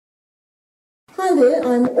Hi there,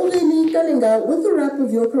 I'm Oleli Kalinga with the wrap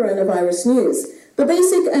of your coronavirus news. The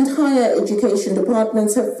basic and higher education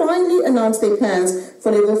departments have finally announced their plans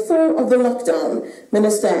for level 4 of the lockdown.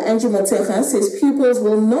 Minister Angie Motshekga says pupils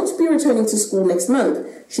will not be returning to school next month.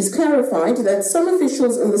 She's clarified that some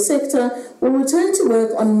officials in the sector will return to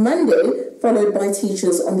work on Monday, followed by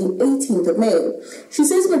teachers on the 18th of May. She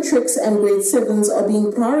says matrics and grade 7s are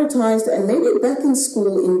being prioritized and may be back in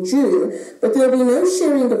school in June, but there'll be no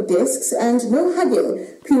sharing of desks and no hugging.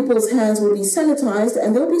 Pupils' hands will be sanitized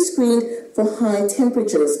and they'll be screened for high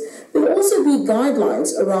temperatures. There will also be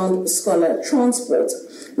guidelines around scholar transport.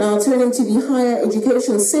 Now, turning to the higher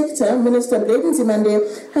education sector, Minister Blade Nzimande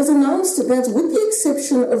has announced that with the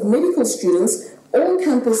exception of medical students, all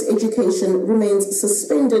campus education remains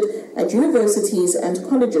suspended at universities and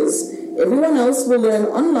colleges. Everyone else will learn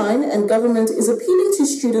online, and government is appealing to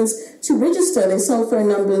students to register their cell phone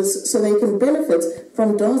numbers so they can benefit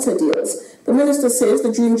from data deals. The minister says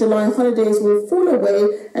the June-July holidays will fall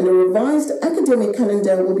away and a revised academic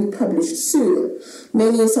calendar will be published soon.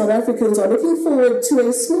 Many South Africans are looking forward to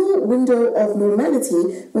a small window of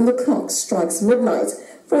normality when the clock strikes midnight.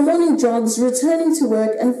 From morning jogs, returning to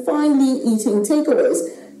work, and finally eating takeaways,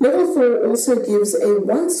 Level 4 also gives a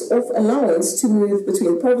once-off allowance to move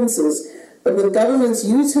between provinces. But with government's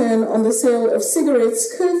U-turn on the sale of cigarettes,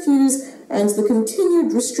 curfews, and the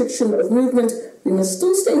continued restriction of movement, we must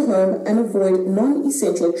still stay home and avoid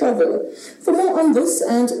non-essential travel. For more on this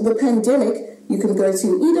and the pandemic, you can go to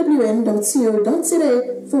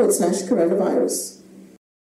ewn.co.za/coronavirus.